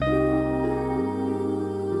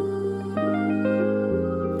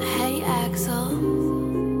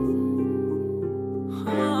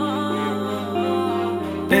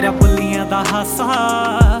तेरा बुलियां दा हासा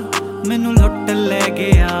मैनू लुट ले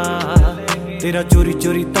गया। तेरा चोरी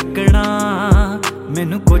चोरी तकना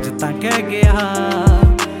मैनू कुछ तां कह गया।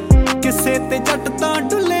 किसे ते जट तां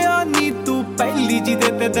डुलिया नी तू पहली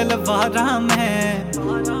जिदे ते दिल वारा मैं।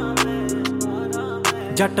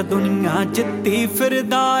 जट दुनिया जित्ती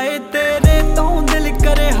फिरदा ए तेरे तो दिल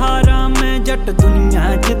करे हारा मैं। जट दुनिया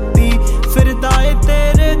जित्ती फिरदा ए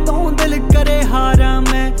तेरे तो दिल करे हारा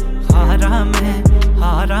मैं। हारा मैं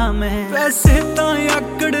हारा मैं। वैसे तां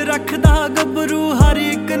आकड़ रखदा गबरू हर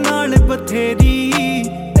एक नाल बथेरी।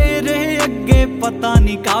 तेरे अगे पता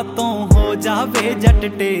नी कातों हो जावे जट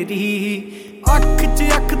टेरी। अख च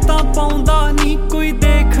अख तां पाउंदा नी कोई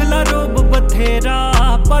देख ला रोब बथेरा।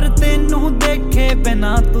 पर तेनू देखे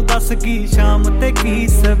बिना तू दस की शाम ते की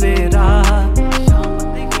सवेरा।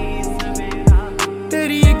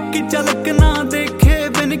 तेरी एक झलक ना देखे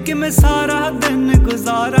बिन कि मैं सारा दिन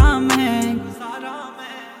गुजारा मैं।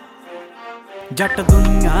 जट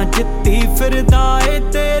दुनिया जित्ती फिरदा ए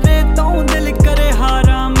तेरे तो दिल करे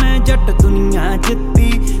हारा मैं। जट दुनिया जित्ती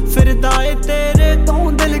फिरदा ए तेरे तो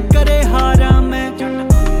दिल करे हारा मैं। जट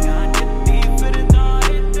दुनिया जित्ती फिरदा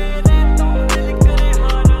ए तेरे तो दिल करे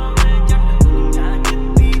हारा मैं। जट दुनिया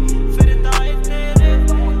जित्ती फिरदा ए तेरे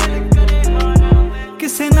तो दिल करे हारा मैं।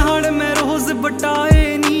 किसे नाल मैं रोज बटाए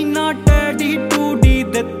नी ना टैडी टूडी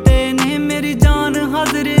दित्ते ने। मेरी जान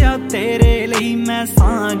हाजिर आ तेरे लई मैं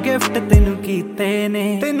सां गिफ्ट तेनू कीते ने।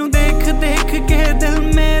 तेनू देख देख के दिल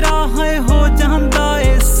मेरा है हो जांदा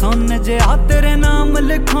ए सुन जिहा। तेरे नाम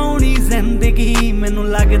लिखाउणी जिंदगी मैनू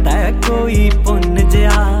लगदा है कोई पुन्न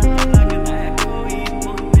जिहा।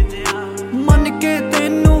 मन के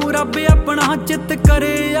तेनू रब अपना चित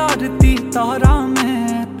करे आरती तारा मैं।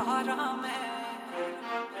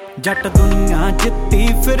 जट दुनिया जित्ती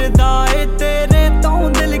फिरदा ए तेरे तो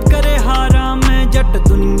दिल करे हारा मैं। जट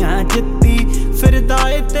दुनिया जित्ती फिरदा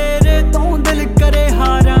ए तेरे तो दिल करे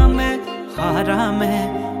हारा मैं। हारा मैं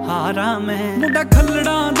हारा मैं। मुंडा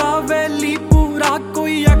खल्लड़ा दा वैली पूरा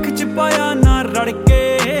कोई अख च पाया ना रड़के।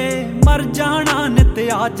 मर जाना नित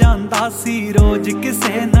आ जांदा सी रोज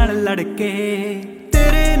किसे नाल लड़के।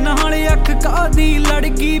 तेरे नाल अख कादी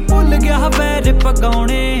लड़की भुल गया वैर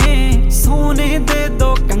पगाउणे। सोने दे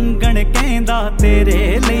दो कंगण कहंदा तेरे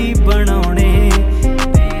लई बनाउणे।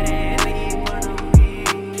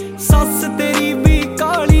 सस तेरी भी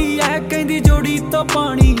काली है कहंदी जोड़ी तो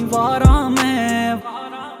पानी वारा मैं।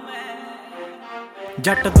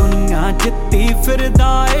 जट दुनिया जित्ती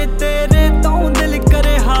फिरदा ए तेरे तो दिल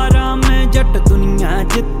करे हारा मैं। जट दुनिया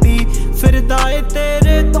जित्ती फिरदा ए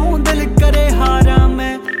तेरे तो दिल करे हारा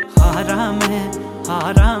मैं। हारा मैं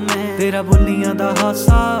हारा मैं। तेरा बुलियां दा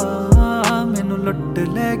हासा मैनू लुट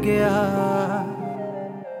ले गया।